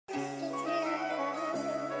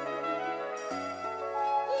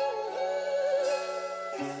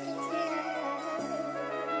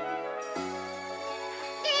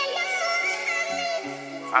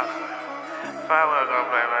If I was gonna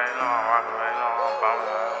play, man, you know I'm rocking, man, you know I'm bumming,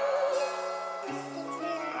 man.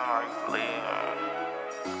 You know how you bleed,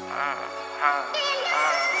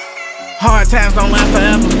 Hard times don't last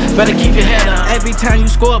forever, better keep your head up. Every time you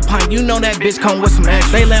score a pint, you know that bitch come with some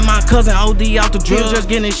extra. They let my cousin OD out the drill, just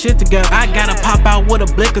getting his shit together. I gotta pop out with a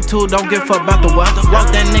blick or two, don't give a fuck about the weather.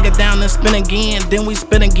 Walk that nigga down and spin again, then we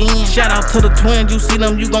spin again. Shout out to the twins, you see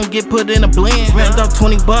them, you gon' get put in a blend. Rent up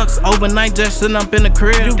 20 bucks overnight, just sitting up in the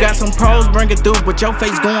crib. You got some pros, bring it through, but your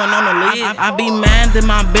face going on the lid. I be minding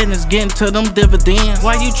my business, getting to them dividends.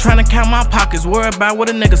 Why you tryna count my pockets, worry about what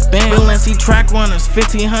a nigga spend? Valencia track runners,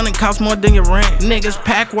 1500 cost more than your rent. Niggas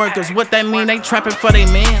pack workers, what that mean? They trapping for they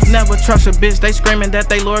mans. Never trust a bitch, they screaming that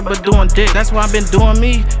they Lord but doing dick. That's why I been doing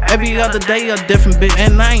me, every other day a different bitch.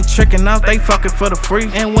 And I ain't tricking out, they fucking for the free.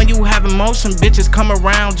 And when you have emotion, bitches come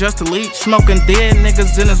around just to leak. Smoking dead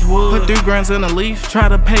niggas in this wood, put 3 grams in a leaf. Try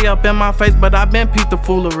to pay up in my face, but I been peeped the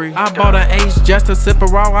foolery. I bought an ace just to sip a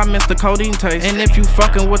raw, I miss the codeine taste. And if you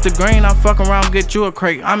fucking with the green, I fuck around, get you a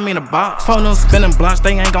crate, I mean a box. Phone them spinning blunts,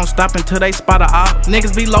 they ain't gon' stop until they spot a op.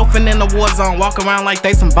 Niggas be loafing in the war zone, walk around like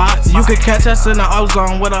they some bots. You could catch us in the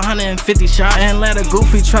ozone with 150 shots. And let a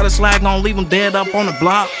goofy try to slag on, leave them dead up on the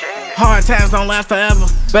block. Hard times don't last forever,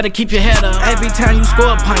 better keep your head up. Every time you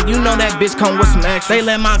score a pint, you know that bitch come with some extra. They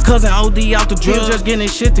let my cousin OD out the drill, just getting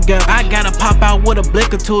his shit together. I gotta pop out with a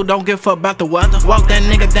blick or two, don't give a fuck about the weather. Walk that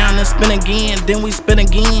nigga down and spin again, then we spin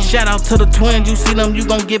again. Shout out to the twins, you see them, you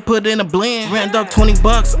gon' get put in a blend. Rent up 20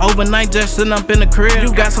 bucks overnight, just sitting up in the crib.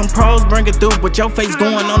 You got some pros, bring it through, but your face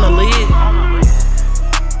going on the lid.